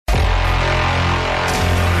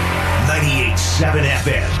101.7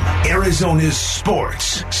 FM, Arizona's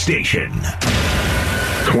sports station.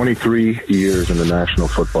 23 years in the National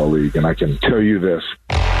Football League, and I can tell you this.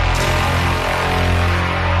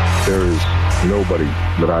 There is nobody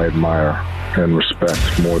that I admire and respect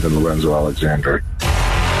more than Lorenzo Alexander.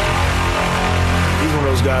 He's one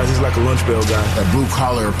of those guys, he's like a lunch bell guy. That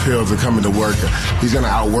blue-collar appeal to coming to work. He's going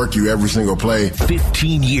to outwork you every single play.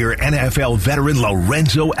 15-year NFL veteran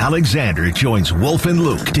Lorenzo Alexander joins Wolf and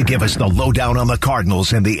Luke to give us the lowdown on the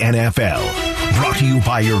Cardinals and the NFL. Brought to you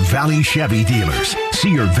by your Valley Chevy dealers.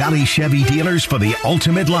 See your Valley Chevy dealers for the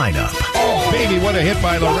ultimate lineup. Oh, baby, what a hit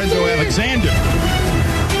by Lorenzo Alexander.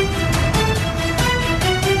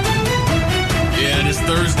 Yeah, it is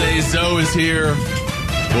Thursday. Zoe is here.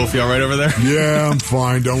 Wolf, you all right over there? Yeah, I'm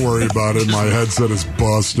fine. Don't worry about it. My headset is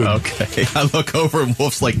busted. Okay. I look over and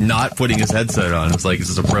Wolf's like not putting his headset on. It's like,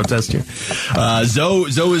 is this a protest here? Zoe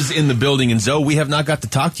is in the building. And Zoe, we have not got to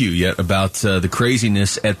talk to you yet about the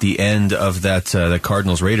craziness at the end of that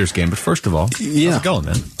Cardinals-Raiders game. But first of all, how's it going,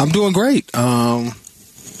 man? I'm doing great.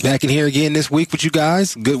 Back in here again this week with you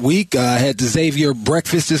guys. Good week. I had the Xavier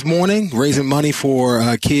breakfast this morning, raising money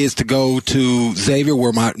for kids to go to Xavier,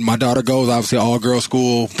 where my daughter goes. Obviously, all-girls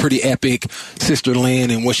school, pretty epic. Sister Lynn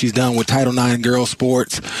and what she's done with Title IX girls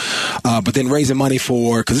sports. But then raising money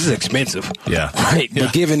for, because this is expensive. Yeah. Right? Yeah.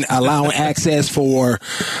 But allowing access for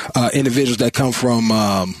individuals that come from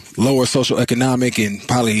lower socioeconomic and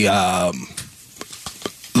probably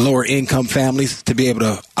lower income families to be able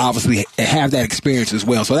to obviously have that experience as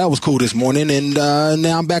well. So that was cool this morning, and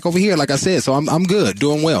now I'm back over here, like I said. So I'm good,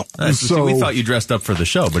 doing well. So we thought you dressed up for the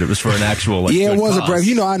show, but it was for an actual it was a break.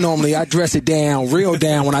 You know, I dress it down, real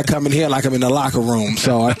down when I come in here, like I'm in the locker room.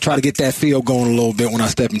 So I try to get that feel going a little bit when I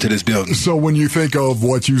step into this building. So when you think of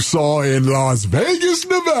what you saw in Las Vegas,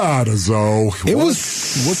 Nevada,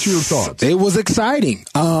 what's your thoughts? It was exciting.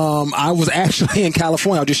 I was actually in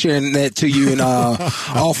California. I was just sharing that to you in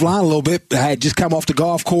offline a little bit. I had just come off the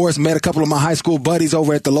golf course, met a couple of my high school buddies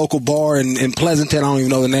over at the local bar in Pleasanton. I don't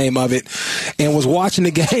even know the name of it, and was watching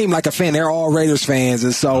the game like a fan. They're all Raiders fans,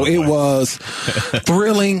 and so it was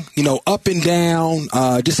thrilling, up and down,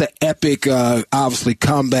 just an epic, obviously,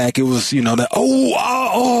 comeback. It was,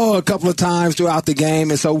 a couple of times throughout the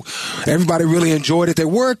game, and so everybody really enjoyed it. There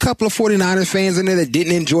were a couple of 49ers fans in there that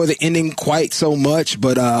didn't enjoy the ending quite so much,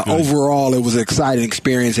 but overall, it was an exciting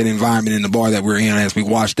experience and environment in the bar that we're in as we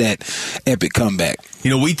watched that epic comeback.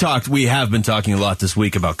 We have been talking a lot this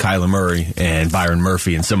week about Kyler Murray and Byron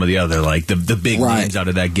Murphy and some of the other, the big names out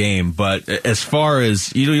of that game. But as far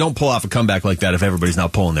as, you don't pull off a comeback like that if everybody's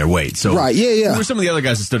not pulling their weight. So, who were some of the other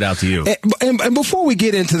guys that stood out to you? And before we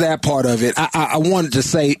get into that part of it, I wanted to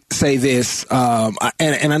say this, and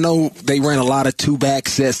I know they ran a lot of two-back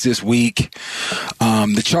sets this week.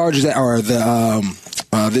 The Chargers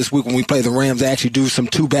this week when we play the Rams, they actually do some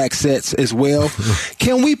two-back sets as well.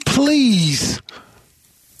 Can we please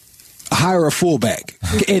hire a fullback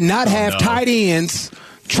and not have tight ends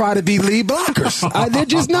try to be lead blockers? They're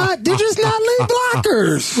just not lead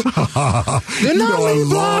blockers. They're not lead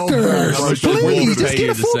blockers. Please, just get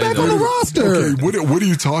a fullback on the roster. Okay, what are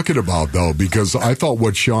you talking about, though? Because I thought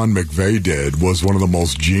what Sean McVay did was one of the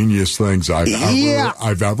most genius things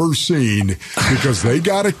I've ever seen, because they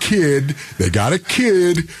got a kid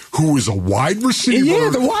who is a wide receiver. Yeah,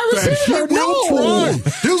 the wide receiver.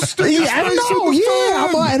 He'll stick his face in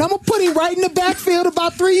the fan. I'm going to put him right in the backfield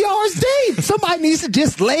about 3 yards deep. Somebody needs to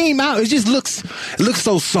just lay him out. It just looks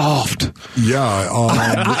so soft. Yeah,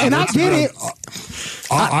 I get it.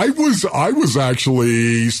 I was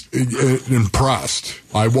actually impressed.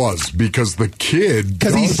 I was, because the kid,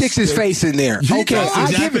 because he sticks his face in there. Okay,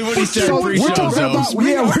 I give it what he said. So we're talking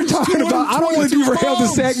about. I don't want to derail the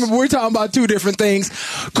segment, but we're talking about two different things.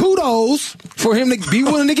 Kudos for him to be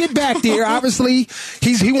willing to get back there. Obviously,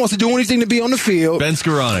 he wants to do anything to be on the field. Ben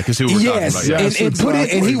Skoranek is who we're talking about. Yes, and put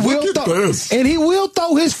it, and he will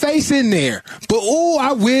throw his face in there. But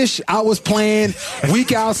I wish I was playing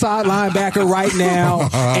weak outside linebacker right now,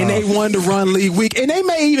 and they wanted to run lead weak, and they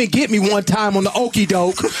may even get me one time on the okie doke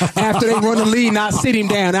after they run the lead and I sit him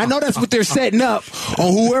down. I know that's what they're setting up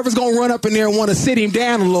on whoever's going to run up in there and want to sit him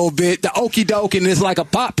down a little bit, the okie doke, and it's like a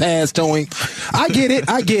pop pass to him. I get it.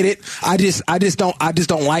 I just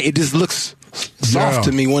don't like it. It just looks soft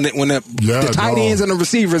to me when the tight ends and the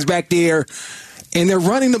receivers back there. and they're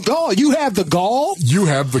running the ball. You have the gall? You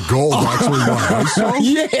have the gall to actually run ISO?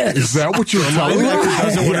 Yes. Is that what you're telling me?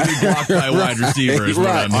 Doesn't want to be blocked by a wide receiver is what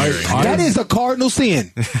I'm hearing. That is a cardinal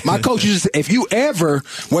sin. My coach used to say, if you ever,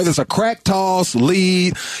 whether it's a crack toss,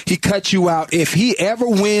 lead, he cuts you out. If he ever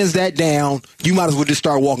wins that down, you might as well just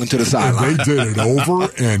start walking to the sideline. They did it over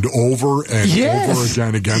and over and over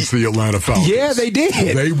again against the Atlanta Falcons. Yeah, they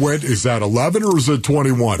did. They went, is that 11 or is it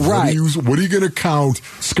 21? Right. What are you going to count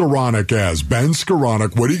Skoranek as? Ben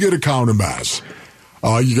Skoranek, what are you going to count him as?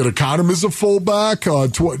 You going to count him as a fullback?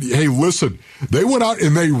 Hey, listen, they went out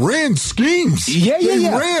and they ran schemes. They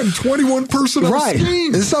ran 21 personnel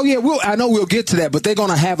schemes. And so, I know we'll get to that, but they're going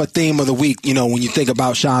to have a theme of the week, when you think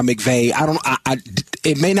about Sean McVay.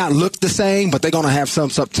 It may not look the same, but they're going to have some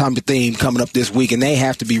type of theme coming up this week, and they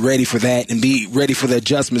have to be ready for that and be ready for the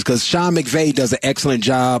adjustments because Sean McVay does an excellent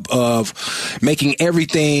job of making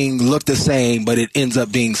everything look the same, but it ends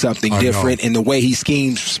up being something different in the way he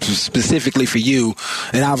schemes specifically for you.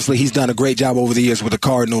 And obviously, he's done a great job over the years with the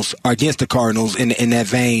Cardinals, against the Cardinals in that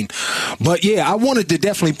vein. But, I wanted to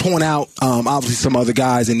definitely point out, obviously, some other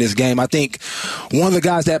guys in this game. I think one of the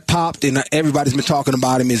guys that popped, and everybody's been talking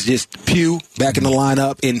about him, is just Pugh back in the lineup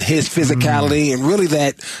and his physicality. And really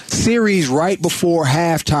that series right before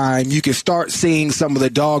halftime, you can start seeing some of the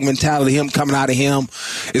dog mentality, him coming out of him,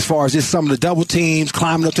 as far as just some of the double teams,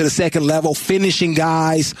 climbing up to the second level, finishing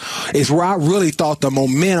guys, is where I really thought the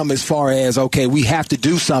momentum as far as, okay, we have to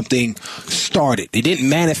do something, started. It didn't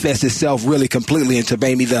manifest itself really completely into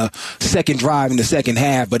maybe the second drive in the second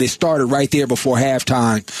half, but it started right there before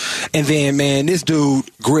halftime. And then, man, this dude,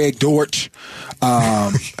 Greg Dortch,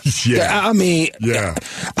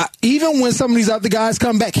 even when some of these other guys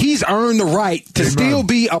come back, he's earned the right to still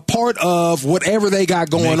be a part of whatever they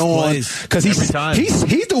got going on. Because he's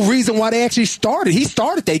the reason why they actually started. He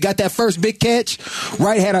started. They got that first big catch,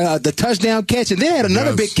 right? Had the touchdown catch, and then had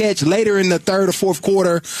another big catch later in the third or fourth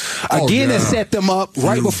quarter. Again, that set them up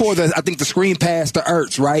right before the screen pass to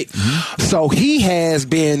Ertz, right? Mm-hmm. So he has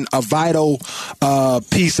been a vital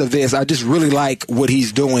piece of this. I just really like what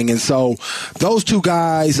he's doing, and so those two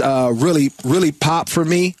guys really, really pop for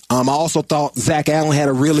me. I also thought Zach Allen had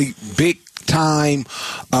a really big time,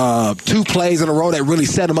 2 plays in a row that really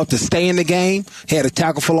set him up to stay in the game. He had a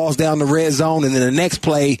tackle for loss down the red zone, and then the next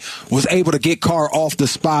play was able to get Carr off the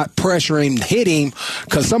spot, pressure him, hit him,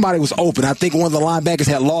 because somebody was open. I think one of the linebackers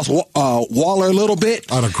had lost Waller a little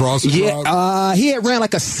bit. On a cross he had ran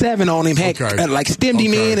like a 7 on him, had stemmed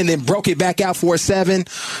him in and then broke it back out for a 7.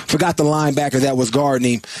 Forgot the linebacker that was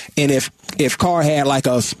guarding him. And if Carr had like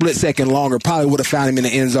a split second longer, probably would have found him in the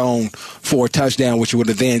end zone for a touchdown, which would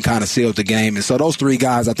have then kind of sealed the game. And so those 3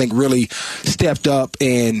 guys, I think, really stepped up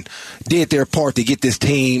and did their part to get this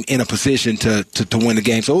team in a position to win the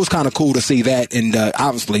game. So it was kind of cool to see that. And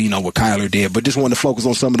obviously, what Kyler did. But just wanted to focus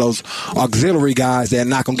on some of those auxiliary guys that are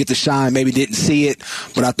not going to get the shine, maybe didn't see it,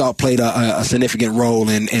 but I thought played a significant role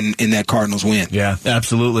in that Cardinals win. Yeah,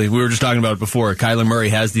 absolutely. We were just talking about it before. Kyler Murray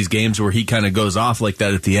has these games where he kind of goes off like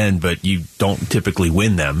that at the end, but you don't typically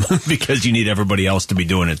win them because you need everybody else to be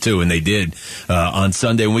doing it too, and they did on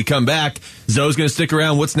Sunday. When we come back, Zoe's going to stick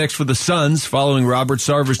around. What's next for the Suns following Robert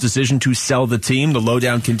Sarver's decision to sell the team? The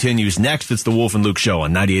lowdown continues next. It's the Wolf and Luke Show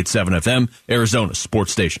on 98.7 FM, Arizona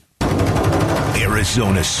Sports Station.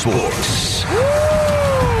 Arizona Sports.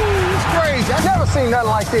 I've never seen nothing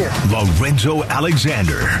like this. Lorenzo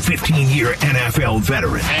Alexander, 15-year NFL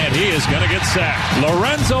veteran. And he is going to get sacked.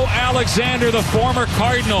 Lorenzo Alexander, the former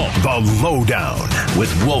Cardinal. The Lowdown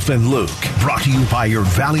with Wolf and Luke. Brought to you by your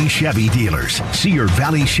Valley Chevy dealers. See your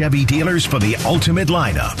Valley Chevy dealers for the ultimate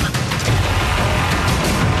lineup.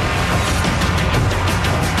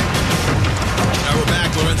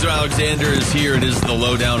 Lorenzo Alexander is here. It is the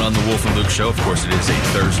lowdown on the Wolf and Luke Show. Of course, it is a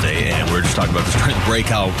Thursday, and we're just talking about this during the break,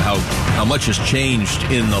 how much has changed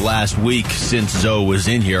in the last week since Zoe was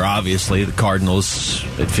in here. Obviously, the Cardinals,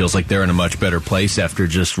 it feels like they're in a much better place after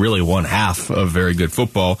just really one half of very good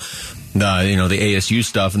football. The ASU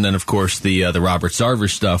stuff, and then, of course, the Robert Sarver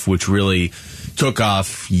stuff, which really took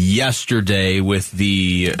off yesterday with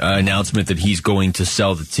the announcement that he's going to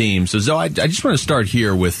sell the team. So, Zoe, I just want to start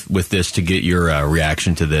here with this to get your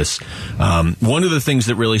reaction to this. One of the things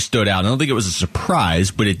that really stood out, I don't think it was a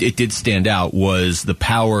surprise, but it did stand out, was the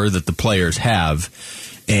power that the players have.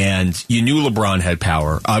 And you knew LeBron had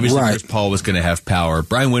power. Obviously, Chris Paul was going to have power.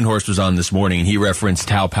 Brian Windhorst was on this morning, and he referenced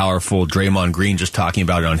how powerful Draymond Green, just talking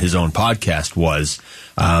about it on his own podcast, was.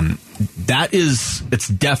 it's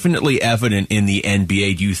definitely evident in the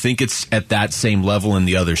NBA. Do you think it's at that same level in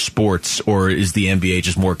the other sports, or is the NBA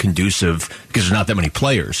just more conducive because there's not that many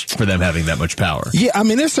players for them having that much power? Yeah, I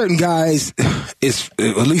mean, there's certain guys, at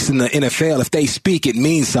least in the NFL, if they speak, it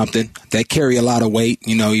means something. They carry a lot of weight.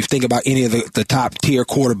 You think about any of the top tier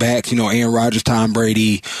quarterbacks, Aaron Rodgers, Tom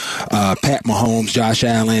Brady, Pat Mahomes, Josh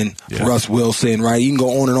Allen, Russ Wilson, right? You can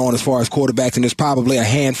go on and on as far as quarterbacks, and there's probably a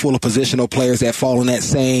handful of positional players that fall in that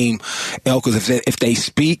same ilk. Because if they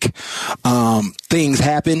speak, things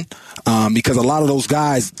happen. Because a lot of those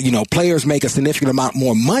guys, players make a significant amount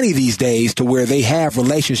more money these days to where they have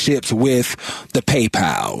relationships with the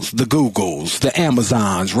PayPals, the Googles, the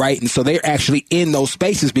Amazons, right? And so they're actually in those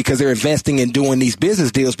spaces because they're investing in doing these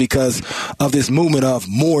business deals because of this movement of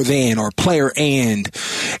more than or player and.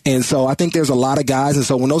 And so I think there's a lot of guys. And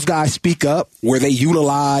so when those guys speak up where they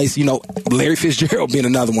utilize, Larry Fitzgerald being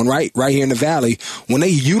another one, right here in the Valley, when they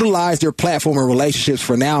utilize their platform and relationships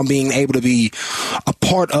for now being able to be a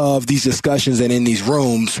part of these discussions and in these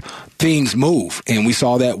rooms, things move. And we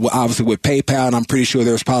saw that obviously with PayPal, and I'm pretty sure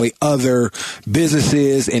there's probably other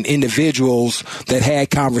businesses and individuals that had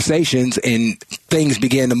conversations and things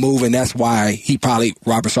began to move, and that's why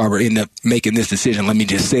Robert Sarver ended up making this decision. Let me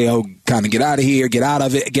just sell, kind of get out of here, get out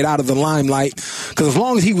of it, get out of the limelight. Because as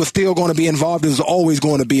long as he was still going to be involved, it was always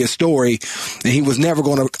going to be a story, and he was never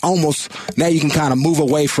going to now you can kind of move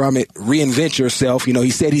away from it, reinvent yourself. He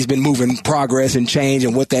said he's been moving progress and change,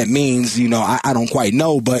 and what that means, I don't quite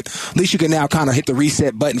know, but at least you can now kind of hit the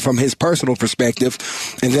reset button from his personal perspective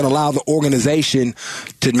and then allow the organization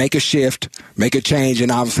to make a shift, make a change,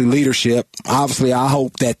 and obviously leadership. Obviously, I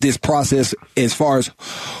hope that this process, as far as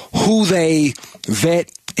who they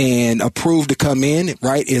vet and approve to come in,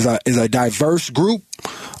 right, is a diverse group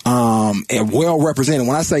and well represented.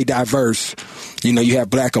 When I say diverse, you have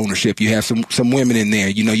black ownership, you have some women in there,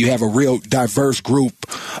 you have a real diverse group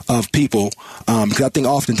of people. Because I think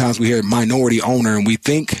oftentimes we hear minority owner and we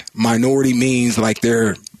think minority means like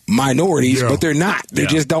they're minorities, but they're not. They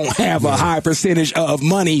just don't have a high percentage of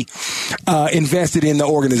money invested in the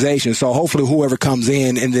organization. So hopefully whoever comes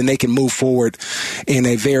in, and then they can move forward in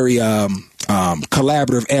a very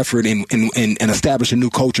collaborative effort and establish a new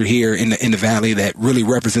culture here in the Valley that really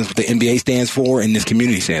represents what the NBA stands for and this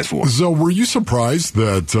community stands for. So were you surprised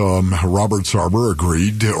that Robert Sarver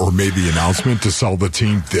agreed or made the announcement to sell the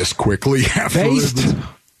team this quickly?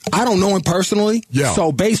 I don't know him personally. Yeah.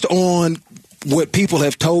 So based on what people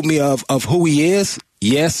have told me of who he is,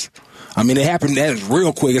 yes. I mean, it happened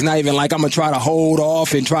real quick. It's not even like I'm going to try to hold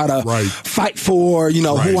off and try to fight for,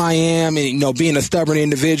 who I am and, being a stubborn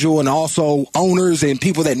individual, and also owners and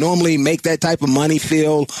people that normally make that type of money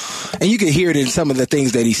feel. And you can hear it in some of the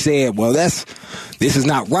things that he said. Well, this is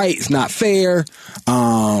not right. It's not fair.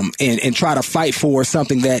 And try to fight for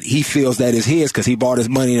something that he feels that is his because he bought his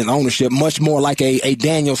money in ownership, much more like a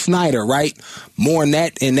Daniel Snyder, right? More in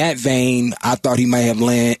that vein, I thought he may have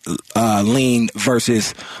leaned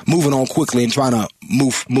versus moving on quickly and trying to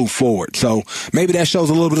move forward. So maybe that shows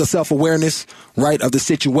a little bit of self-awareness, right, of the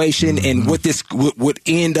situation and what this would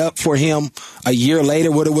end up for him a year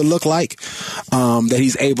later, what it would look like, that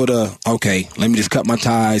he's able to, okay, let me just cut my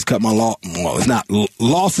ties, cut my loss. Well, it's not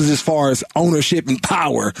losses as far as ownership and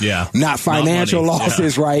power, not financial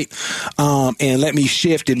losses, right? And let me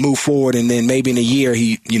shift and move forward, and then maybe in a year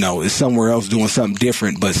he, is somewhere else doing something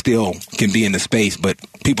different, but still can be in the space. But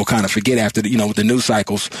people kind of forget after with the news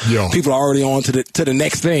cycles, people are already on to the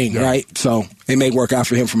next thing, right? So it may work out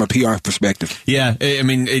for him from a PR perspective. Yeah, I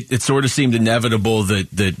mean, it sort of seemed inevitable that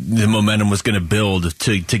the momentum was going to build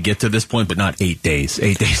to get to this point, but not 8 days.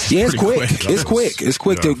 8 days is it's quick. It's quick. It's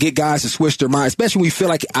quick to get guys to switch their mind, especially when we feel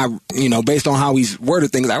like, based on how he's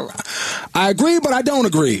worded things, I agree, but I don't don't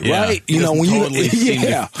agree, right? You know, when totally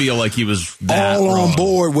you feel like he was that all wrong. On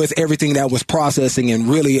board with everything that was processing and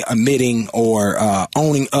really admitting or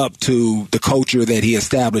owning up to the culture that he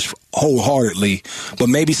established wholeheartedly. But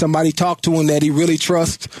maybe somebody talked to him that he really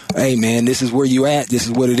trusts. Hey, man, this is where you at. This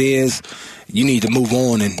is what it is. You need to move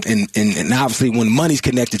on, and obviously when money's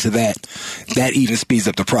connected to that even speeds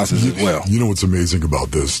up the process as well. You know what's amazing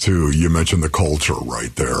about this, too? You mentioned the culture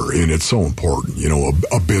right there, and it's so important. You know,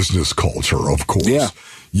 a business culture, of course. Yeah.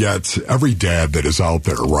 Yet every dad that is out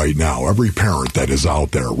there right now, every parent that is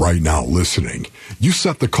out there right now listening, you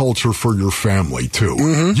set the culture for your family, too.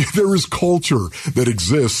 Mm-hmm. There is culture that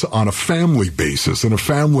exists on a family basis and a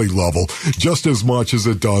family level just as much as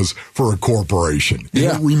it does for a corporation.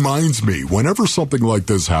 Yeah. And it reminds me, whenever something like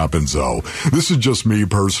this happens, though, this is just me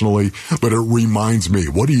personally, but it reminds me,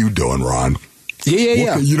 what are you doing, Ron?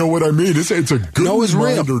 Yeah. You know what I mean? It's a good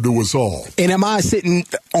reminder to us all. And am I sitting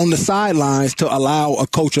on the sidelines to allow a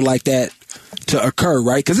culture like that to occur,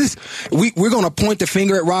 right? Because we're going to point the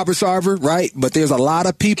finger at Robert Sarver, right? But there's a lot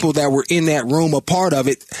of people that were in that room, a part of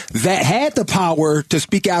it, that had the power to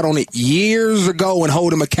speak out on it years ago and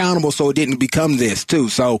hold him accountable so it didn't become this, too.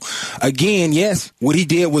 So, again, yes, what he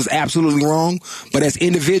did was absolutely wrong. But as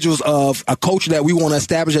individuals of a culture that we want to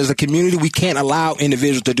establish as a community, we can't allow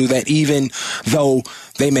individuals to do that, even though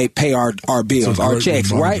they may pay our bills, our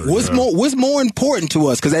checks, right? What's more important to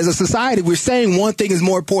us? Because as a society, we're saying one thing is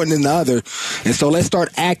more important than the other. And so let's start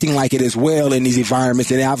acting like it as well in these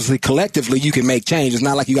environments. And obviously, collectively, you can make change. It's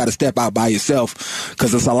not like you got to step out by yourself,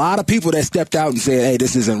 because there's a lot of people that stepped out and said, hey,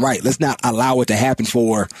 this isn't right. Let's not allow it to happen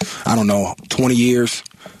for, 20 years.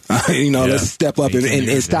 Let's step up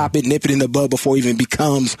and stop it, nip it in the bud before it even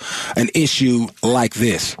becomes an issue like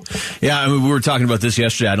this. Yeah, I mean, we were talking about this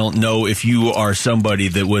yesterday. I don't know if you are somebody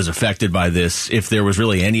that was affected by this, if there was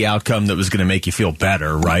really any outcome that was going to make you feel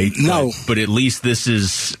better, right? No. But at least this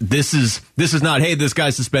is not, hey, this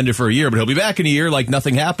guy's suspended for a year, but he'll be back in a year like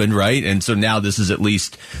nothing happened, right? And so now this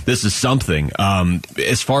is something.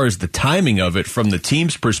 As far as the timing of it from the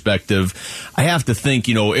team's perspective, I have to think,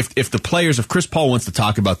 if Chris Paul wants to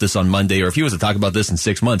talk about this on Monday, or if he wants to talk about this in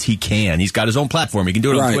 6 months, he can. He's got his own platform. He can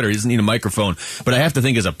do it on Twitter. He doesn't need a microphone. But I have to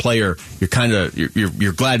think, as a player,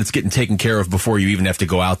 you're glad it's getting taken care of before you even have to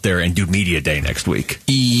go out there and do media day next week.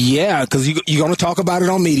 Yeah, because you're going to talk about it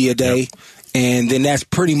on media day. Yep. And then that's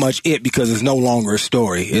pretty much it, because it's no longer a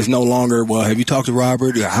story. It's no longer, well, have you talked to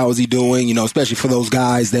Robert? How is he doing? Especially for those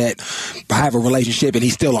guys that have a relationship and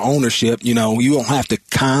he's still an ownership. You don't have to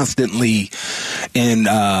constantly and,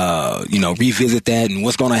 revisit that and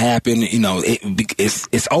what's going to happen.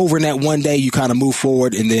 It's over in that one day. You kind of move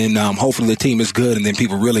forward, and then hopefully the team is good, and then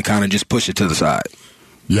people really kind of just push it to the side.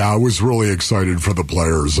 Yeah, I was really excited for the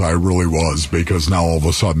players. I really was, because now all of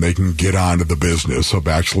a sudden they can get on to the business of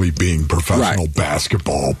actually being professional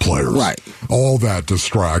basketball players. Right. All that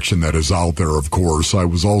distraction that is out there, of course. I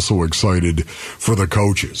was also excited for the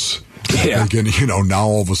coaches. Yeah. Thinking, now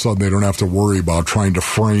all of a sudden they don't have to worry about trying to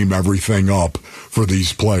frame everything up for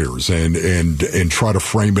these players and try to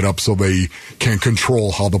frame it up so they can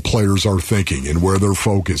control how the players are thinking and where their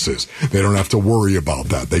focus is. They don't have to worry about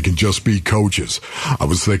that. They can just be coaches. I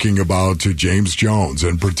was thinking about James Jones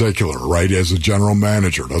in particular, right, as a general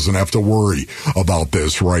manager. Doesn't have to worry about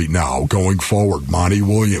this right now going forward. Monty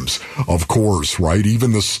Williams, of course, right?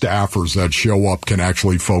 Even the staffers that show up can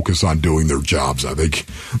actually focus on doing their jobs. I think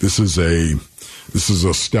this is a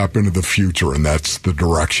step into the future, and that's the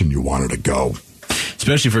direction you wanted to go.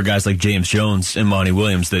 Especially for guys like James Jones and Monty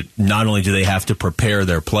Williams, that not only do they have to prepare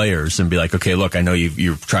their players and be like, okay, look, I know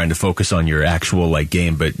you're trying to focus on your actual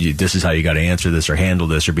game, but this is how you got to answer this or handle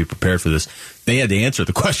this or be prepared for this. They had to answer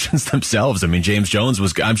the questions themselves. I mean, James Jones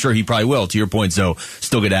I'm sure he probably will, to your point, Zoe,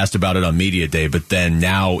 still get asked about it on media day, but then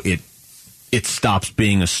now it stops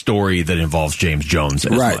being a story that involves James Jones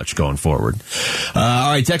as much going forward.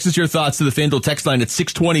 All right, text us your thoughts to the FanDuel text line at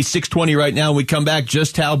 620 right now. When we come back,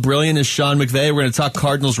 just how brilliant is Sean McVay? We're going to talk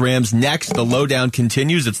Cardinals-Rams next. The lowdown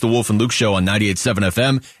continues. It's the Wolf and Luke Show on 98.7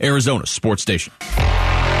 FM, Arizona Sports Station.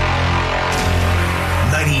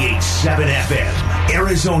 98.7 FM,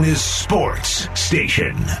 Arizona's Sports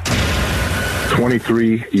Station.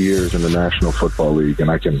 23 years in the National Football League,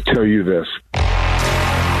 and I can tell you this.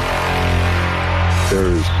 There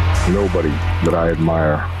is nobody that I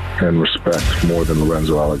admire and respect more than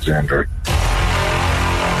Lorenzo Alexander.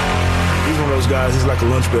 He's one of those guys, he's like a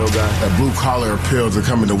lunch bell guy. That blue-collar appeal to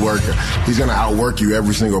coming to work. He's going to outwork you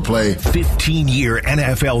every single play. 15-year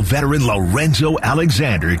NFL veteran Lorenzo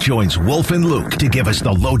Alexander joins Wolf and Luke to give us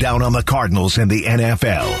the lowdown on the Cardinals and the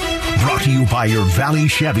NFL. Brought to you by your Valley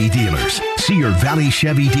Chevy dealers. See your Valley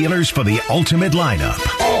Chevy dealers for the ultimate lineup.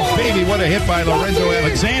 Oh, baby, what a hit by Lorenzo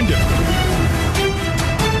Alexander.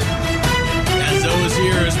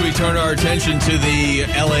 Here as we turn our attention to the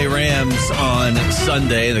LA Rams on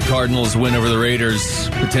Sunday. The Cardinals win over the Raiders,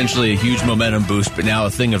 potentially a huge momentum boost, but now a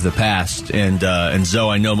thing of the past. And Zoe,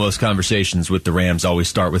 I know most conversations with the Rams always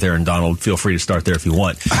start with Aaron Donald. Feel free to start there if you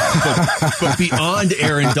want. But beyond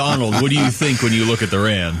Aaron Donald, what do you think when you look at the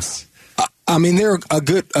Rams? I mean, they're a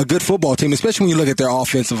good football team, especially when you look at their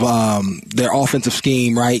offensive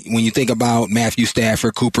scheme, right? When you think about Matthew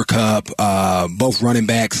Stafford, Cooper Kupp, both running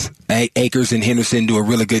backs, Akers and Henderson do a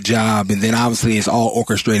really good job, and then obviously it's all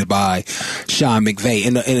orchestrated by Sean McVay.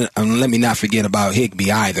 And let me not forget about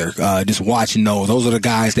Higbee either. Just watching those are the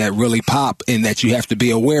guys that really pop and that you have to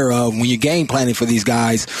be aware of when you're game planning for these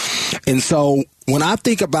guys. And so when I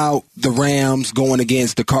think about the Rams going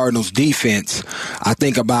against the Cardinals defense, I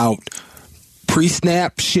think about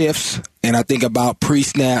pre-snap shifts, and I think about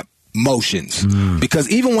pre-snap motions. Because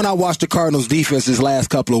even when I watch the Cardinals defense this last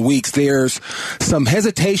couple of weeks, there's some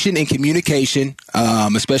hesitation in communication,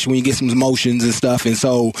 especially when you get some motions and stuff. And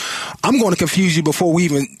so I'm going to confuse you before we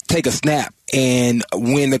even take a snap. And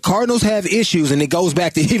when the Cardinals have issues, and it goes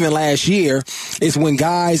back to even last year, is when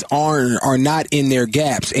guys are not in their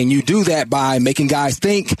gaps. And you do that by making guys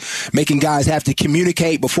think, making guys have to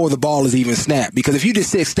communicate before the ball is even snapped. Because if you just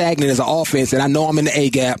sit stagnant as an offense, and I know I'm in the A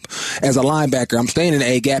gap as a linebacker, I'm staying in the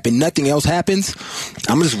A gap and nothing else happens,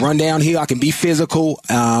 I'm going to just run down here. I can be physical,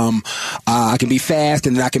 I can be fast,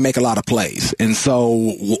 and then I can make a lot of plays. And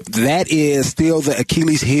so that is still the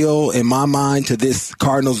Achilles heel in my mind to this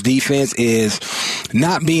Cardinals defense, is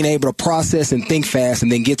not being able to process and think fast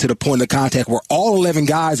and then get to the point of contact where all 11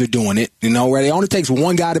 guys are doing it, where it only takes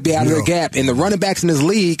one guy to be out of their gap. And the running backs in this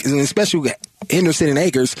league, and especially Henderson and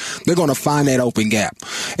Akers, they're going to find that open gap.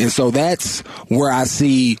 And so that's where I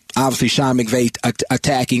see, obviously, Sean McVay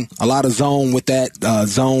attacking a lot of zone with that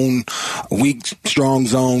zone, weak, strong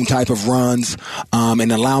zone type of runs,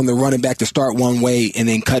 and allowing the running back to start one way and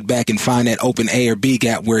then cut back and find that open A or B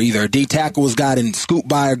gap where either a D tackle has got and scooped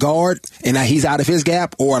by a guard and he's out of his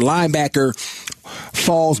gap, or a linebacker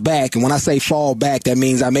falls back. And when I say fall back, that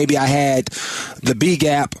means maybe I had the B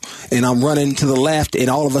gap and I'm running to the left, and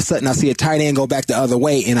all of a sudden I see a tight end go back the other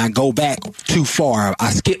way, and I go back too far.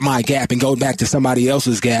 I skip my gap and go back to somebody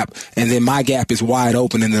else's gap, and then my gap is wide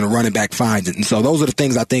open, and then the running back finds it. And so those are the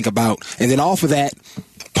things I think about. And then off of that,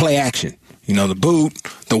 play action. The boot,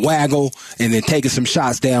 the waggle, and then taking some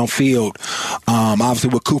shots downfield. Obviously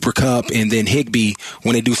with Cooper Kupp and then Higbee,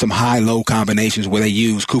 when they do some high-low combinations where they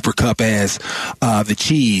use Cooper Kupp as the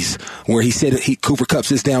cheese, where Cooper Kupp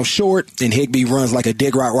sits down short and Higbee runs like a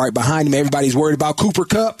dig route right behind him. Everybody's worried about Cooper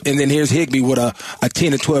Kupp, and then here's Higbee with a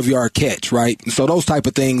 10 to 12-yard catch, right? And so those type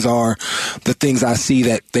of things are the things I see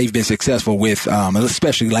that they've been successful with,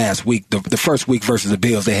 especially last week. The first week versus the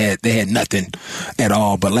Bills, they had nothing at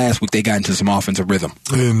all, but last week they got into some offensive rhythm.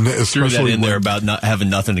 And threw that in there about not having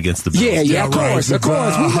nothing against the Bills. Yeah, of course. We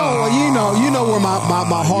know, you know where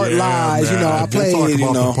my heart lies. Man. I played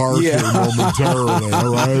we'll talk about the park here momentarily,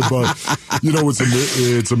 all right? But,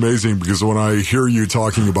 it's amazing because when I hear you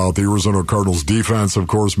talking about the Arizona Cardinals defense, of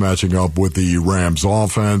course, matching up with the Rams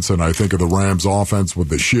offense, and I think of the Rams offense with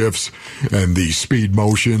the shifts and the speed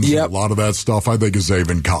motions, a lot of that stuff, I think of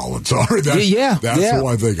Zaven Collins. All right, that's who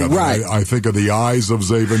I think of. Right. I think of the eyes of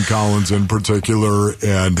Zaven Collins in particular,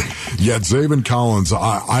 and yet Zaven Collins,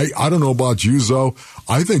 I don't know about you, Zoe,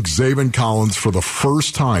 I think Zaven Collins, for the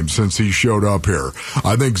first time since he showed up here,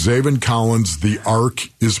 I think Zaven Collins, the arc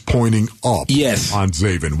is pointing up. Yes. On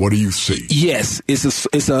Zaven. What do you see? Yes, it's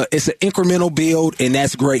an incremental build, and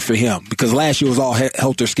that's great for him because last year was all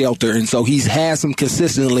helter skelter, and so he's had some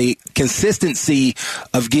consistency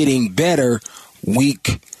of getting better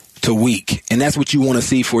week to week. And that's what you want to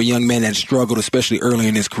see for a young man that struggled, especially early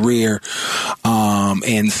in his career.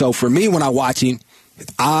 And so for me, when I watch him, his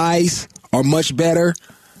eyes are much better,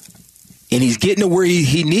 and he's getting to where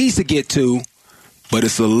he needs to get to, but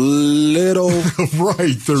it's a little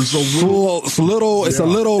right. There's a little. It's a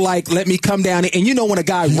little like, let me come down. And when a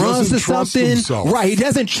guy runs to something, right? He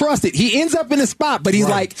doesn't trust it. He ends up in a spot, but he's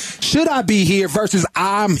like, should I be here versus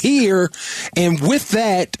I'm here? And with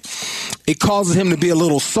that, it causes him to be a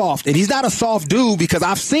little soft. And he's not a soft dude because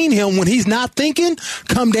I've seen him when he's not thinking,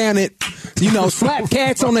 come down and slap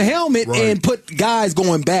cats on the helmet and put guys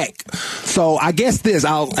going back. So I guess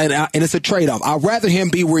and it's a trade-off. I'd rather him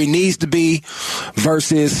be where he needs to be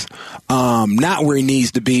versus not where he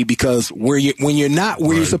needs to be, because when you're not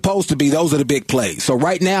where you're supposed to be, those are the big plays. So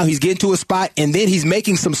right now he's getting to a spot, and then he's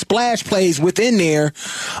making some splash plays within there.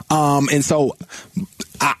 And so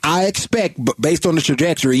I expect, based on the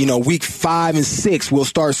trajectory, week 5 and 6, we'll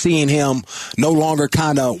start seeing him no longer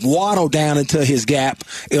kind of waddle down into his gap.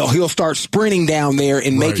 He'll start sprinting down there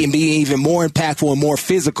and making be even more impactful and more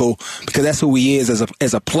physical, because that's who he is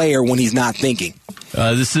as a player when he's not thinking.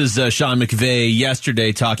 This is Sean McVay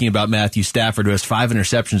yesterday talking about Matthew Stafford, who has 5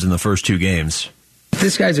 interceptions in the first 2 games.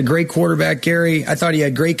 This guy's a great quarterback, Gary. I thought he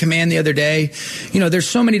had great command the other day. There's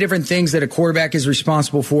so many different things that a quarterback is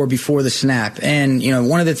responsible for before the snap. And,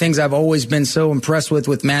 one of the things I've always been so impressed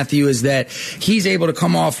with Matthew is that he's able to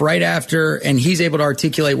come off right after, and he's able to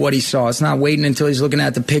articulate what he saw. It's not waiting until he's looking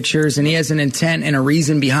at the pictures, and he has an intent and a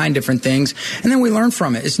reason behind different things. And then we learn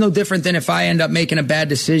from it. It's no different than if I end up making a bad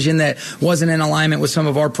decision that wasn't in alignment with some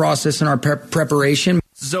of our process and our preparation.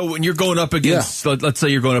 So when you're going up against, let's say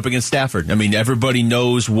you're going up against Stafford. I mean, everybody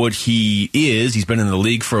knows what he is. He's been in the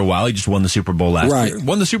league for a while. He just won the Super Bowl last year.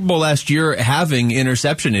 Won the Super Bowl last year having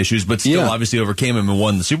interception issues, but still obviously overcame him and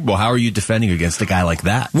won the Super Bowl. How are you defending against a guy like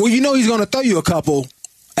that? Well, you know he's going to throw you a couple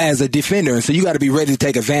as a defender, and so you got to be ready to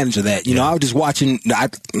take advantage of that. You know, I was just watching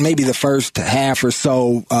maybe the first half or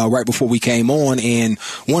so right before we came on, and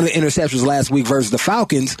one of the interceptions last week versus the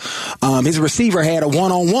Falcons, his receiver had a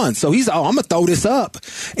one-on-one. So he's, I'm going to throw this up.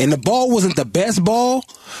 And the ball wasn't the best ball.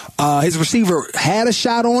 His receiver had a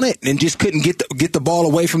shot on it and just couldn't get the ball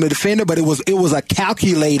away from the defender, but it was a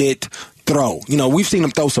calculated throw. You know, we've seen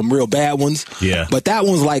him throw some real bad ones. Yeah. But that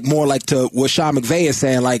one's more like to what Sean McVay is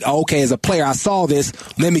saying, like, okay, as a player, I saw this.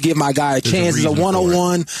 Let me give my guy a chance. It's a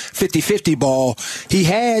one-on-one, 50-50 ball. He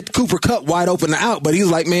had Cooper Kupp wide open and out, but he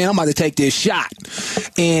was like, man, I'm about to take this shot.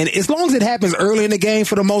 And as long as it happens early in the game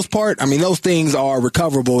for the most part, I mean, those things are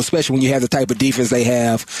recoverable, especially when you have the type of defense they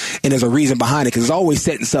have, and there's a reason behind it, because it's always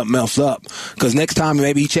setting something else up. Because next time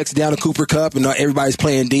maybe he checks it down to Cooper Kupp, and everybody's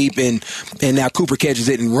playing deep, and now Cooper catches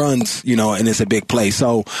it and runs, you know, and it's a big play.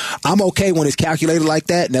 So I'm okay when it's calculated like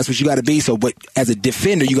that, and that's what you got to be. So, but as a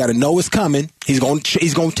defender, you got to know it's coming. He's going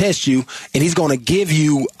to test you, and he's going to give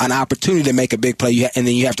you an opportunity to make a big play, and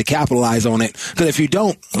then you have to capitalize on it. Because if you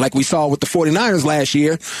don't, like we saw with the 49ers last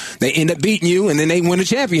year, they end up beating you, and then they win the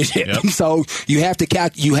championship. Yep. So you have to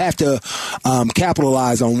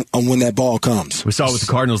capitalize on when that ball comes. We saw it with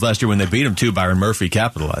the Cardinals last year when they beat them too. Byron Murphy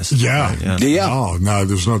capitalized. Yeah. No,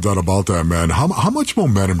 there's no doubt about that, man. How much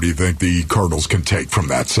momentum do you think the Cardinals can take from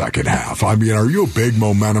that second half? I mean, are you a big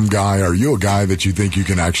momentum guy? Are you a guy that you think you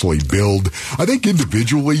can actually build? I think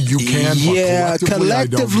individually you can. Yeah, but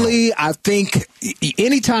collectively, I think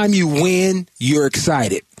anytime you win, you're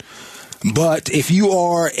excited. But if you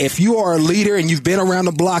are a leader and you've been around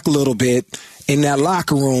the block a little bit in that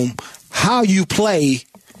locker room, how you play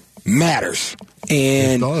matters.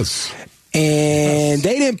 And it does. And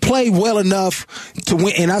they didn't play well enough to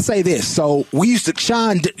win. And I say this. So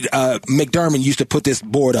Sean McDermott used to put this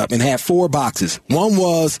board up and have 4 boxes. One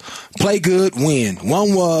was play good, win.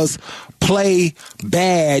 One was play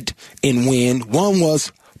bad and win. One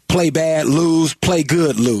was play bad, lose, play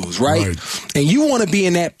good, lose, right? And you want to be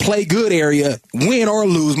in that play good area, win or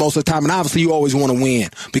lose most of the time. And obviously you always want to win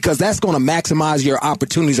because that's going to maximize your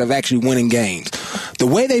opportunities of actually winning games. The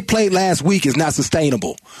way they played last week is not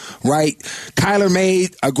sustainable, right? Kyler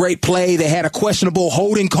made a great play. They had a questionable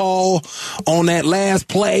holding call on that last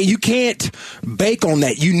play. You can't bake on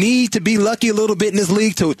that. You need to be lucky a little bit in this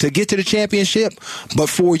league to get to the championship. But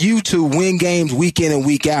for you to win games week in and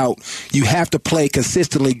week out, you have to play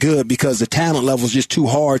consistently good because the talent level is just too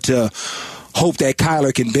hard to hope that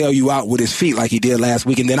Kyler can bail you out with his feet like he did last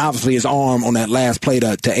week. And then obviously his arm on that last play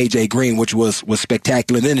to A.J. Green, which was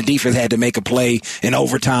spectacular. And then the defense had to make a play in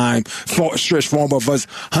overtime. Stretch Former versus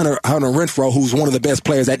Hunter Renfrow, who's one of the best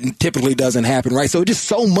players. That typically doesn't happen, right? So just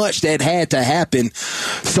so much that had to happen.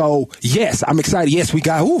 So, yes, I'm excited. Yes, we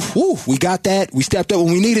got that. We stepped up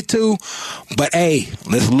when we needed to. But, hey,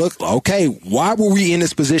 let's look. Okay, why were we in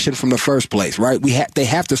this position from the first place, right? They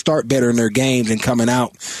have to start better in their games and coming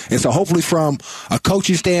out. And so hopefully from a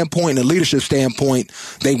coaching standpoint and a leadership standpoint,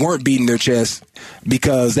 they weren't beating their chest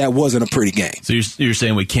because that wasn't a pretty game. So you're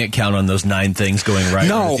saying we can't count on those 9 things going right?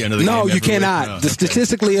 No, you cannot. No,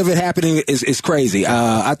 statistically of it happening is crazy.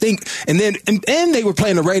 I think, and they were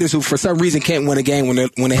playing the Raiders, who for some reason can't win a game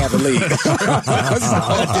when they have a lead.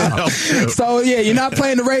 So yeah, you're not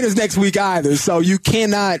playing the Raiders next week either. So you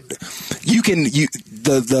cannot.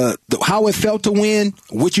 The how it felt to win,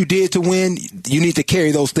 what you did to win, you need to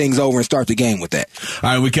carry those things over and start the game with that. All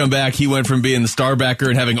right, we come back. He went from being the star backer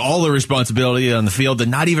and having all the responsibility on the field to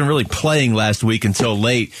not even really playing last week until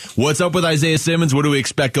late. What's up with Isaiah Simmons? What do we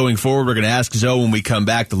expect going forward? We're going to ask Zoe when we come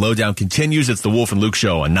back. The Lowdown continues. It's the Wolf and Luke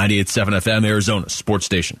Show on 98.7 FM, Arizona Sports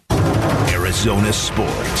Station. Arizona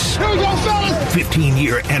Sports. Here we go, fellas.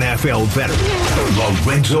 15-year NFL veteran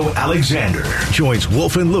Lorenzo Alexander joins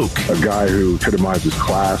Wolf and Luke. A guy who epitomizes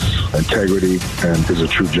class, integrity, and is a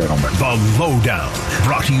true gentleman. The Lowdown,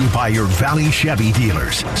 brought to you by your Valley Chevy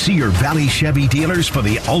dealers. See your Valley Chevy dealers for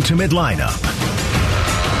the ultimate lineup.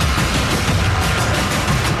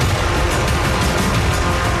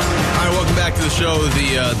 Welcome back to the show.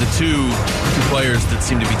 The two players that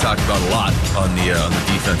seem to be talked about a lot on the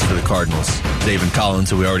defense for the Cardinals, David Collins,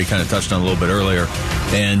 who we already kind of touched on a little bit earlier,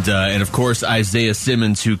 and of course Isaiah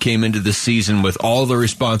Simmons, who came into this season with all the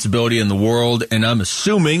responsibility in the world, and I'm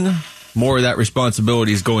assuming more of that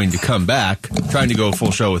responsibility is going to come back. I'm trying to go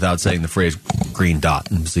full show without saying the phrase green dot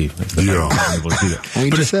and see if they're able to do that. Well,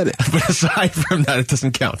 you just said it. But aside from that, it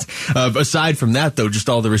doesn't count. Aside from that, though, just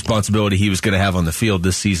all the responsibility he was going to have on the field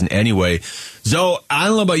this season anyway. So, I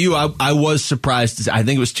don't know about you. I was surprised. I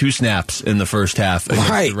think it was 2 snaps in the first half against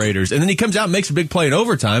the Raiders. And then he comes out and makes a big play in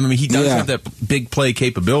overtime. I mean, he does have that big play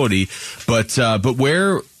capability. But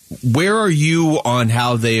where are you on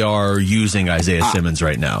how they are using Isaiah Simmons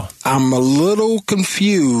right now? I'm a little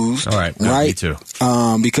confused. All right. Right? Me too.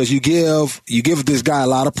 Because you give this guy a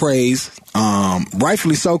lot of praise.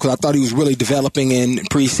 Rightfully so, because I thought he was really developing in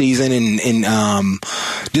preseason and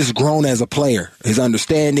just grown as a player. His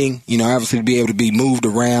understanding, obviously to be able to be moved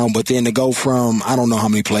around, but then to go from, I don't know how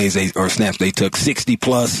many plays or snaps they took, 60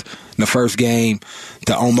 plus in the first game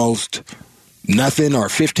to almost nothing or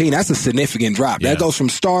 15, that's a significant drop. That goes from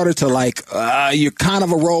starter to you're kind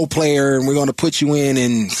of a role player and we're going to put you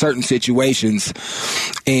in certain situations.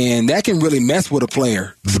 And that can really mess with a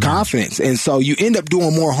player's confidence. And so you end up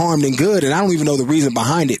doing more harm than good. And I don't even know the reason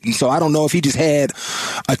behind it. And so I don't know if he just had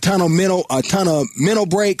a ton of mental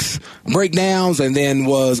breakdowns and then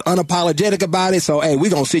was unapologetic about it. So, hey,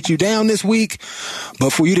 we're going to sit you down this week.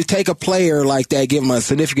 But for you to take a player like that, give him a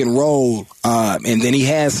significant role, and then he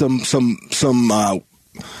has some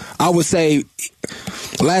I would say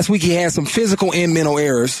last week he had some physical and mental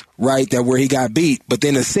errors, right, that where he got beat, but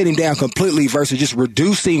then to sit him down completely versus just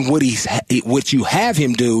reducing what you have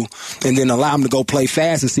him do and then allow him to go play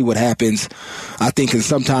fast and see what happens, I think can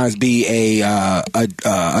sometimes be a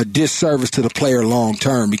disservice to the player long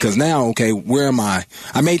term, because now, okay, where am I?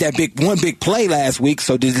 I made that one big play last week,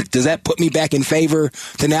 so does that put me back in favor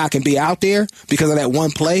to now I can be out there because of that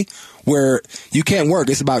one play? Where you can't work.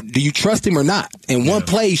 It's about, do you trust him or not? And one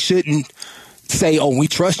play shouldn't say, oh, we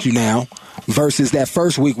trust you now, versus that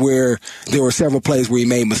first week where there were several plays where he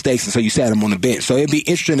made mistakes and so you sat him on the bench. So it'd be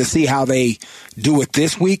interesting to see how they do it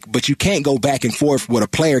this week, but you can't go back and forth with a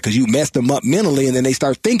player because you messed them up mentally and then they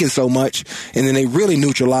start thinking so much and then they really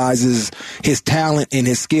neutralizes his talent and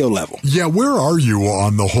his skill level. Yeah, where are you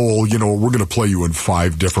on the whole, we're going to play you in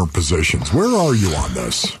 5 different positions. Where are you on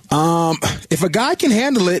this? If a guy can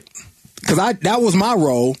handle it, because that was my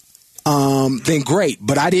role, then great.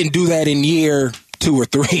 But I didn't do that in year 2 or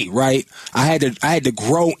 3, right? I had to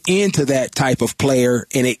grow into that type of player,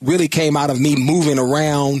 and it really came out of me moving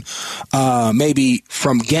around, maybe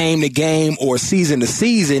from game to game or season to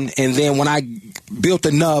season. And then when I built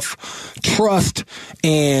enough trust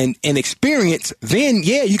and experience, then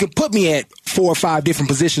you can put me at 4 or 5 different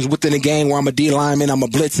positions within a game where I'm a D lineman, I'm a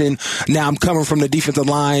blitzing. Now I'm coming from the defensive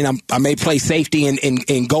line. I may play safety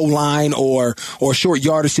in goal line or short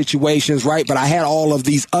yardage situations, right? But I had all of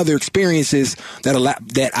these other experiences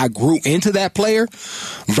that I grew into that player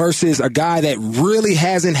versus a guy that really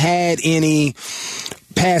hasn't had any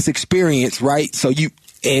past experience, right? So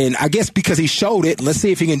and I guess because he showed it, let's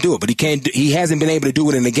see if he can do it. But he hasn't been able to do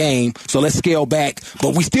it in the game, so let's scale back.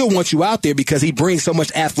 But we still want you out there because he brings so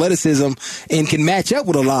much athleticism and can match up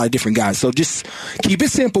with a lot of different guys. So just keep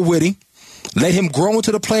it simple with him. Let him grow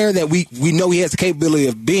into the player that we know he has the capability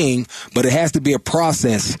of being, but it has to be a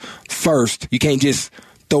process first. You can't just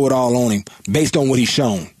throw it all on him based on what he's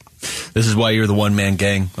shown. This is why you're the one-man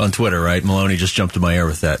gang on Twitter, right? Maloney just jumped in my ear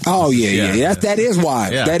with that. Oh, yeah. That is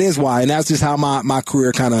why. Yeah. That is why. And that's just how my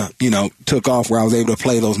career kind of, took off, where I was able to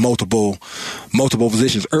play those multiple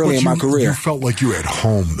positions early in my career. You felt like you had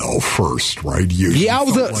home, though, first, right?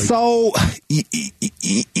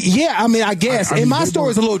 I guess. And my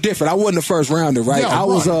story is a little different. I wasn't a first rounder, right? Yeah,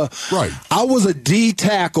 I was a D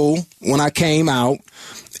tackle when I came out.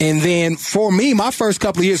 And then for me, my first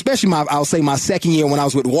couple of years, especially I'll say my second year when I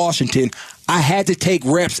was with Washington, I had to take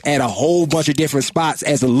reps at a whole bunch of different spots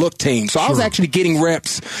as a look team. So I was actually getting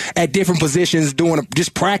reps at different positions,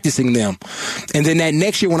 just practicing them. And then that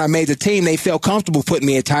next year when I made the team, they felt comfortable putting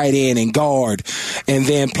me at tight end and guard and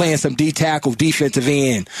then playing some D tackle, defensive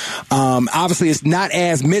end. Obviously, it's not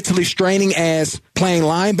as mentally straining as playing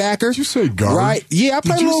linebacker. Did you say guard? Right? Yeah, I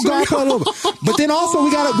play a little guard, play a little bit. But then also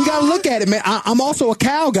we gotta look at it, man. I'm also a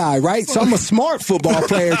Cal guy, right? So I'm a smart football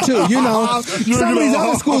player too. Some of these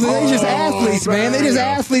other schools, they just athletes, man. They just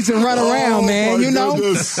athletes and run around, man.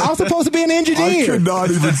 Goodness. I was supposed to be an engineer. I could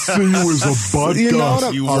not even see you as a butt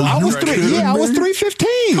I was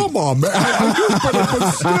 315. Come on, man.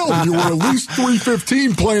 But still, you were at least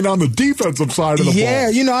 315 playing on the defensive side of the ball.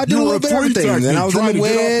 Yeah, I did a little bit of everything. And I was trying to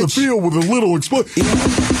get off the field with a little explosion.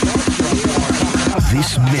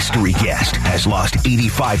 This mystery guest has lost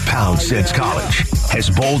 85 pounds since college, has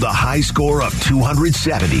bowled a high score of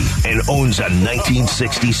 270, and owns a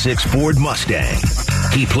 1966 Ford Mustang.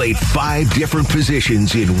 He played 5 different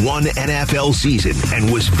positions in one NFL season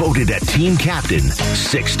and was voted a team captain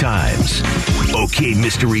 6 times. Okay,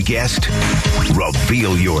 mystery guest,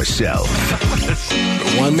 reveal yourself.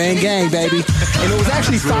 One-man gang, baby. And it was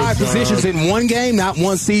actually 5 positions in one game, not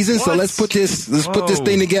one season. So let's put this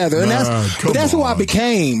thing together. And that's who I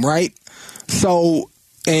became, right? So,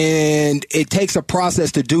 and it takes a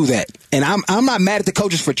process to do that. And I'm not mad at the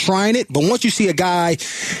coaches for trying it, but once you see a guy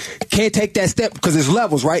can't take that step, because there's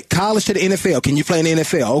levels, right? College to the NFL. Can you play in the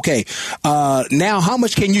NFL? Okay. Now, how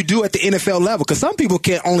much can you do at the NFL level? Because some people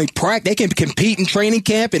can only practice. They can compete in training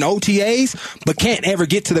camp and OTAs, but can't ever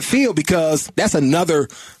get to the field because that's another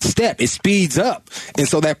step. It speeds up. And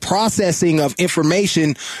so that processing of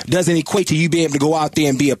information doesn't equate to you being able to go out there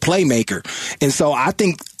and be a playmaker. And so I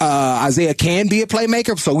think Isaiah can be a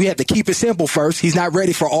playmaker, so we have to keep it simple first. He's not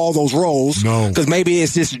ready for all those roles. No. Because maybe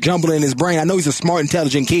it's just jumbling in his brain. I know he's a smart,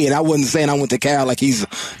 intelligent kid. I wasn't saying I went to Cal like he's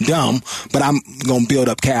dumb, but I'm going to build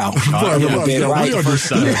up Cal. Right?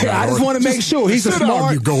 I just want to make sure he's a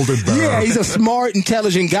smart, he's a smart,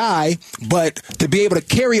 intelligent guy, but to be able to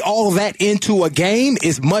carry all of that into a game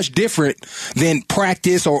is much different than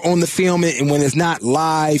practice or on the film and when it's not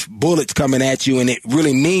live bullets coming at you and it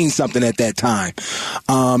really means something at that time.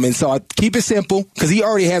 And so I keep it simple because he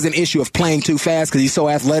already has an issue of playing too fast because he's so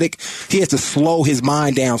athletic. He has to slow his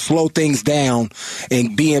mind down, slow things down,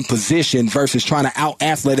 and be in position versus trying to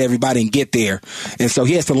out-athlete everybody and get there. And so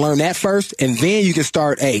he has to learn that first, and then you can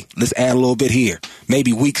start, hey, let's add a little bit here.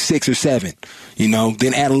 Maybe week 6 or 7,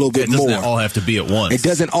 then add a little bit more. It doesn't all have to be at once. It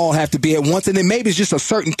doesn't all have to be at once, and then maybe it's just a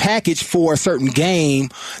certain package for a certain game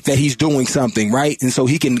that he's doing something, right? And so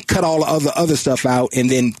he can cut all the other stuff out, and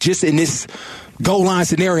then just in this goal line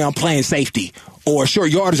scenario, I'm playing safety. Or short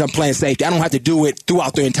yardage, I'm playing safety. I don't have to do it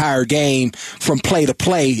throughout the entire game from play to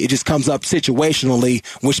play. It just comes up situationally,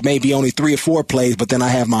 which may be only 3 or 4 plays, but then I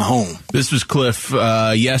have my home. This was Cliff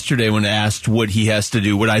yesterday when asked what he has to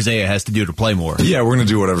do, what Isaiah has to do to play more. Yeah, we're going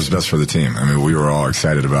to do whatever's best for the team. I mean, we were all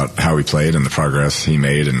excited about how he played and the progress he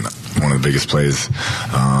made, and one of the biggest plays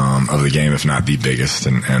of the game, if not the biggest.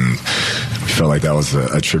 And we felt like that was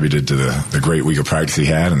attributed to the great week of practice he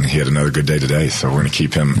had, and he had another good day today. So we're going to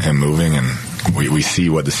keep him moving, and we see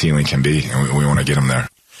what the ceiling can be, and we want to get him there.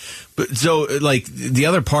 But so, like, the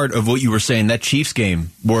other part of what you were saying, that Chiefs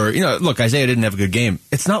game, where, look, Isaiah didn't have a good game.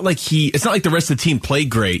 It's not like the rest of the team played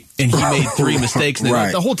great and he made 3 mistakes. And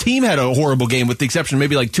right. The whole team had a horrible game with the exception of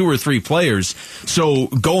maybe like 2 or 3 players. So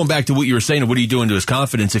going back to what you were saying, what are you doing to his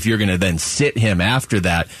confidence if you're going to then sit him after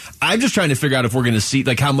that? I'm just trying to figure out if we're going to see,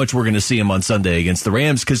 like, how much we're going to see him on Sunday against the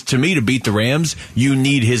Rams. Because to me, to beat the Rams, you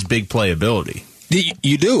need his big play ability.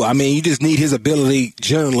 You do. I mean, you just need his ability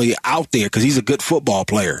generally out there because he's a good football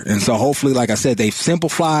player. And so hopefully, like I said, they've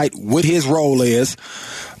simplified what his role is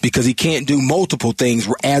because he can't do multiple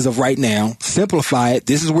things as of right now. Simplify it.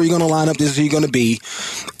 This is where you're going to line up. This is who you're going to be.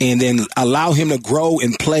 And then allow him to grow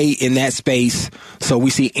and play in that space so we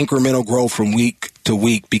see incremental growth from week to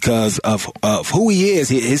week because of who he is.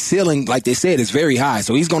 His ceiling, like they said, is very high.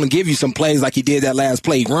 So he's going to give you some plays like he did that last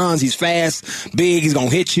play. He runs, he's fast, big, he's going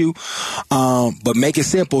to hit you. But make it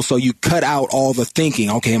simple so you cut out all the thinking.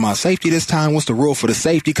 Okay, am I safety this time? What's the rule for the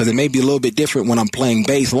safety? Because it may be a little bit different when I'm playing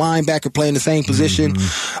base linebacker, playing the same position.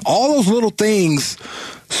 Mm-hmm. All those little things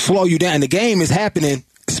slow you down. The game is happening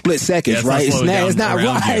split seconds, right? It's not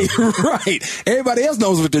right. Right. Everybody else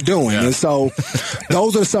knows what they're doing. Yeah. And so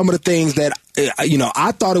those are some of the things that,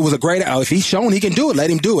 I thought it was a great, if he's shown he can do it, let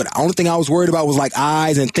him do it. The only thing I was worried about was like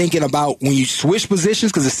eyes and thinking about when you switch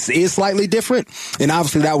positions because it is slightly different. And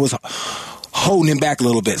obviously that was holding him back a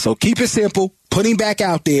little bit. So keep it simple, put him back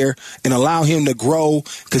out there, and allow him to grow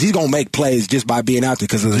because he's going to make plays just by being out there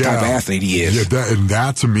because of the type of athlete he is. Yeah,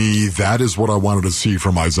 that to me, that is what I wanted to see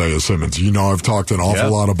from Isaiah Simmons. I've talked an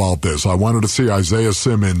awful lot about this. I wanted to see Isaiah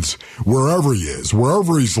Simmons wherever he is,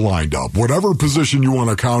 wherever he's lined up, whatever position you want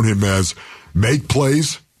to count him as, make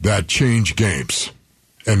plays that change games.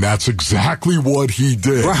 And that's exactly what he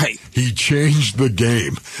did. Right. He changed the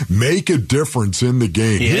game. Make a difference in the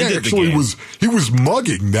game. He actually was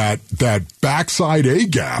mugging that backside A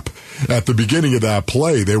gap at the beginning of that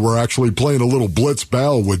play. They were actually playing a little blitz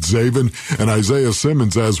battle with Zaven and Isaiah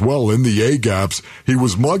Simmons as well in the A gaps. He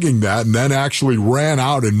was mugging that and then actually ran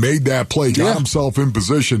out and made that play, got himself in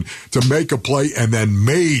position to make a play and then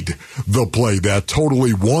made the play that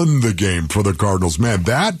totally won the game for the Cardinals. Man,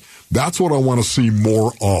 That's what I want to see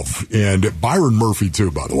more of. And Byron Murphy, too,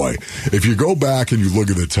 by the way. If you go back and you look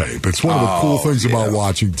at the tape, it's one of the cool things about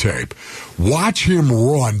watching tape. Watch him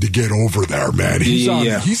run to get over there, man. He's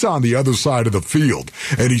on the other side of the field,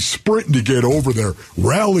 and he's sprinting to get over there.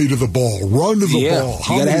 Rally to the ball. Run to the ball.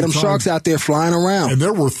 You got to have them Sharks out there flying around. And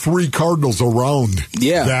there were 3 Cardinals around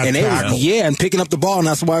that tackle. And picking up the ball, and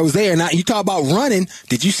that's why I was there. Now, you talk about running.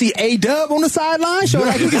 Did you see A-Dub on the sideline? Showed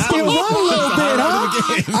like he can still run a little bit,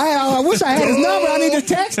 huh? I wish I had his number. I need to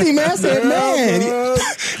text him, man. I said, man,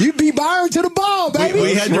 you beat Byron to the ball, baby.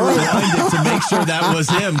 We had to rewind it to make sure that was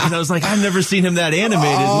him, because I was like, I've never seen him that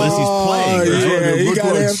animated unless he's playing. Right? It looked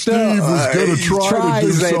like Steve was going to try to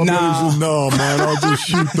do something. No, man, I'll just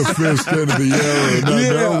shoot the fist into the air. And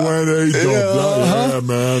then there went A-Dub. Yeah,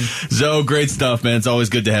 man. Zoe, great stuff, man. It's always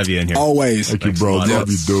good to have you in here. Always. Thank you, bro. Love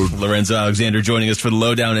you, dude. Lorenzo Alexander joining us for the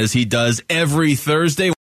Lowdown, as he does every Thursday.